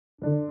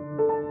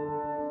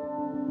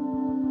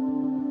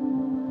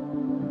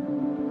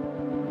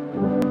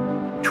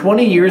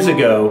20 years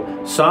ago,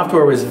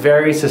 software was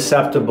very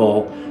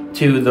susceptible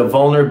to the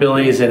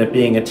vulnerabilities and it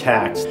being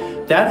attacked.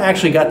 That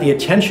actually got the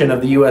attention of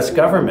the US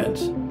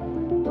government.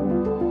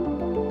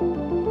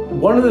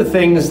 One of the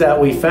things that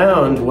we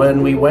found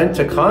when we went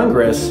to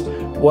Congress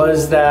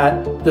was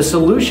that the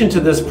solution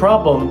to this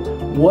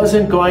problem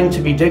wasn't going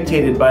to be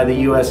dictated by the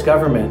US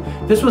government.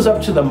 This was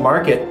up to the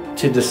market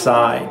to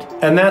decide.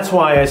 And that's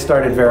why I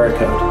started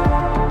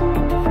Veracode.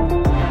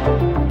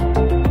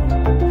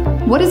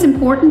 What is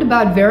important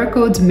about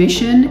Veracode's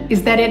mission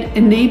is that it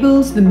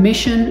enables the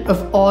mission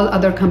of all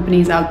other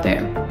companies out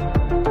there.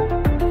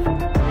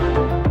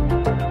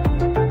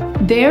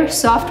 Their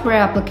software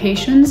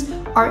applications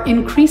are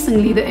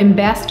increasingly the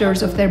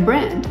ambassadors of their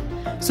brand.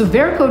 So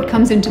Veracode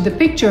comes into the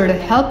picture to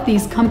help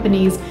these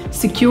companies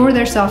secure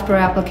their software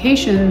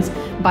applications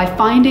by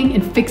finding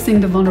and fixing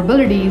the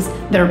vulnerabilities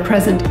that are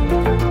present.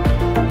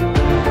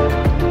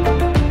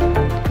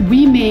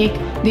 We make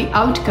the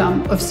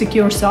outcome of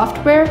secure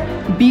software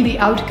be the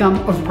outcome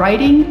of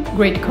writing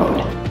great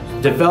code.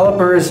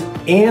 Developers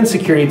and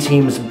security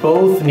teams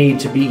both need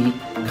to be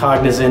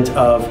cognizant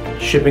of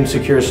shipping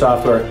secure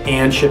software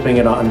and shipping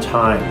it on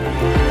time.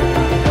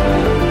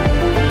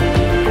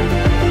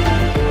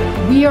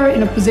 We are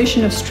in a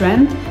position of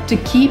strength to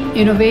keep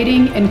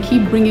innovating and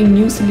keep bringing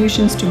new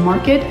solutions to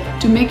market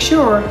to make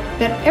sure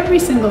that every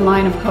single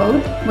line of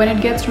code, when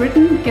it gets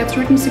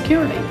written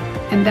securely.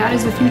 And that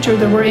is the future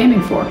that we're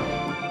aiming for.